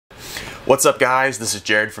What's up guys, this is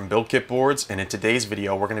Jared from Build Kit Boards, and in today's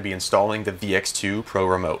video we're going to be installing the VX2 Pro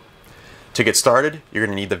remote. To get started, you're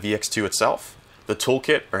going to need the VX2 itself, the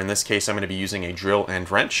toolkit, or in this case I'm going to be using a drill and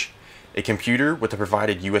wrench, a computer with the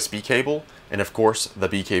provided USB cable, and of course the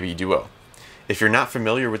BKB Duo. If you're not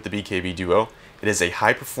familiar with the BKB Duo, it is a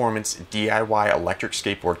high-performance DIY electric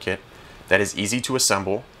skateboard kit that is easy to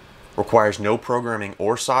assemble, requires no programming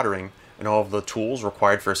or soldering, and all of the tools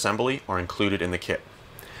required for assembly are included in the kit.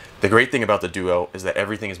 The great thing about the Duo is that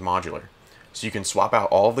everything is modular, so you can swap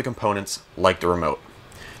out all of the components like the remote.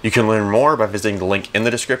 You can learn more by visiting the link in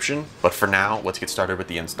the description, but for now, let's get started with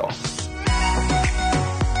the install.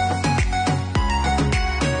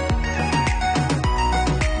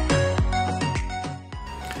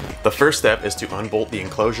 The first step is to unbolt the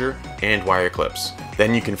enclosure and wire clips.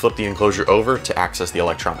 Then you can flip the enclosure over to access the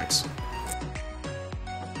electronics.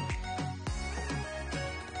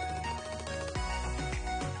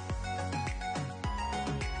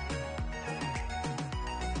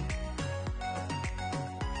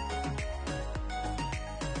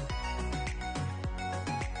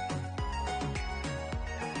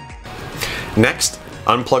 Next,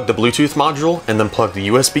 unplug the Bluetooth module and then plug the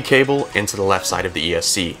USB cable into the left side of the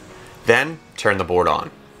ESC. Then, turn the board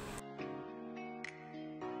on.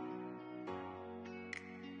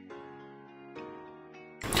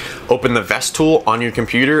 Open the VEST tool on your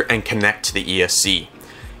computer and connect to the ESC.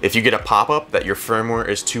 If you get a pop-up that your firmware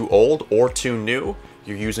is too old or too new,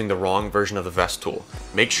 you're using the wrong version of the VEST tool.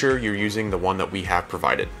 Make sure you're using the one that we have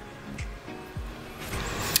provided.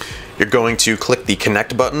 You're going to click the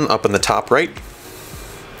connect button up in the top right,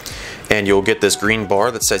 and you'll get this green bar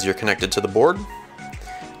that says you're connected to the board.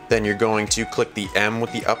 Then you're going to click the M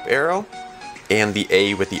with the up arrow and the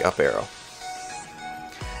A with the up arrow.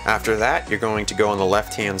 After that, you're going to go on the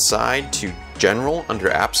left hand side to General under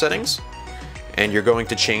App Settings, and you're going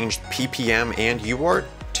to change PPM and UART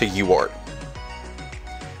to UART.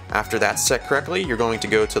 After that's set correctly, you're going to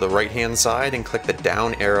go to the right hand side and click the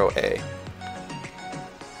down arrow A.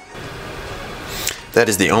 That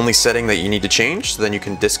is the only setting that you need to change, so then you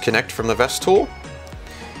can disconnect from the VEST tool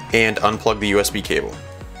and unplug the USB cable.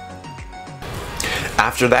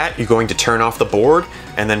 After that, you're going to turn off the board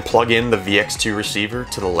and then plug in the VX2 receiver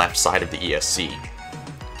to the left side of the ESC.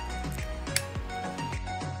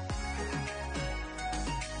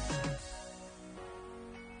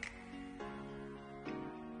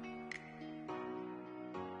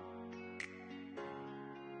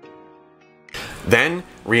 Then,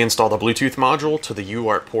 reinstall the Bluetooth module to the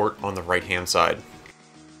UART port on the right hand side.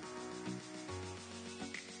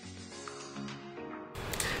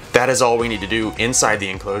 That is all we need to do inside the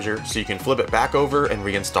enclosure, so you can flip it back over and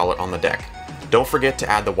reinstall it on the deck. Don't forget to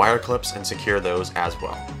add the wire clips and secure those as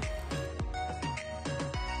well.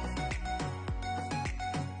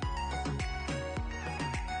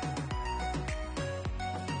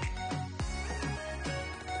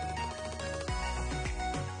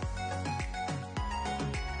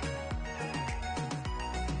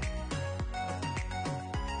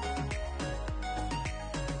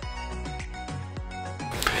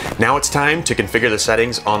 Now it's time to configure the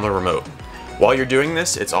settings on the remote. While you're doing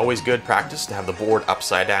this, it's always good practice to have the board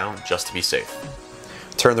upside down just to be safe.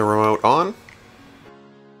 Turn the remote on.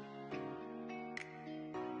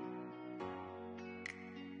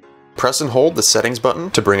 Press and hold the settings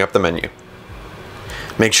button to bring up the menu.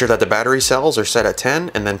 Make sure that the battery cells are set at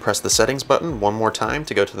 10 and then press the settings button one more time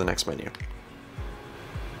to go to the next menu.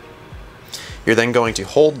 You're then going to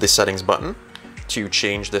hold the settings button to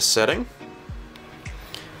change this setting.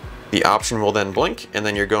 The option will then blink, and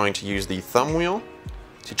then you're going to use the thumb wheel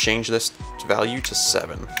to change this value to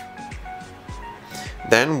 7.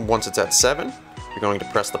 Then, once it's at 7, you're going to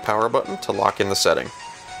press the power button to lock in the setting.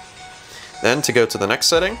 Then, to go to the next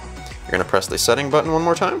setting, you're going to press the setting button one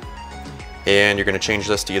more time, and you're going to change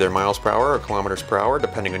this to either miles per hour or kilometers per hour,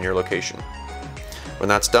 depending on your location. When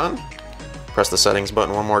that's done, press the settings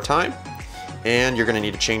button one more time, and you're going to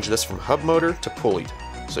need to change this from hub motor to pulleyed.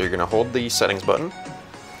 So you're going to hold the settings button.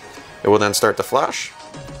 It will then start to flash,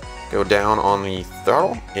 go down on the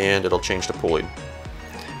throttle, and it'll change to pulleyed.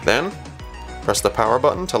 Then, press the power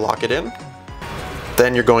button to lock it in.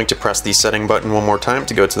 Then you're going to press the setting button one more time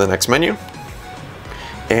to go to the next menu.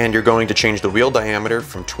 And you're going to change the wheel diameter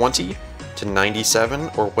from 20 to 97,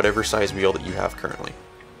 or whatever size wheel that you have currently.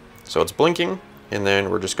 So it's blinking, and then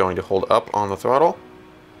we're just going to hold up on the throttle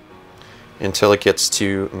until it gets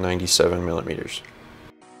to 97 millimeters.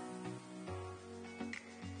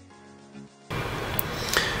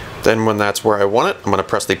 Then when that's where I want it, I'm going to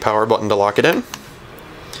press the power button to lock it in,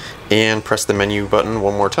 and press the menu button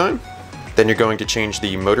one more time, Then you're going to change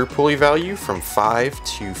the motor pulley value from 5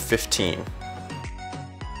 to 15.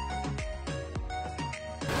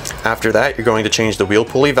 After that, you're going to change the wheel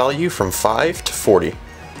pulley value from 5 to 40.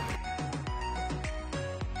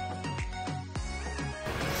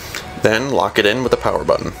 Then lock it in with the power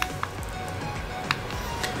button.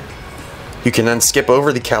 You can then skip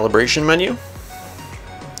over the calibration menu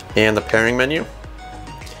and the pairing menu,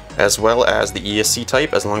 as well as the ESC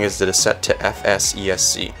type, as long as it is set to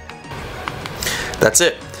FS-ESC. That's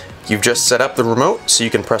it. You've just set up the remote so you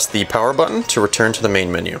can press the power button to return to the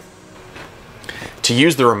main menu. To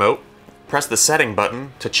use the remote, press the setting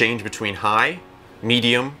button to change between high,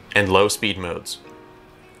 medium, and low speed modes.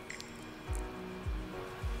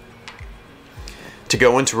 To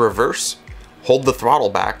go into reverse, hold the throttle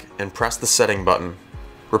back and press the setting button.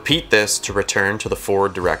 Repeat this to return to the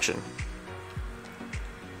forward direction.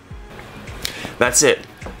 That's it.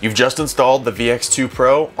 You've just installed the VX2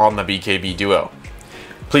 Pro on the BKB Duo.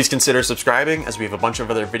 Please consider subscribing, as we have a bunch of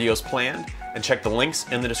other videos planned, and check the links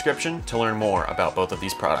in the description to learn more about both of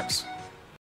these products.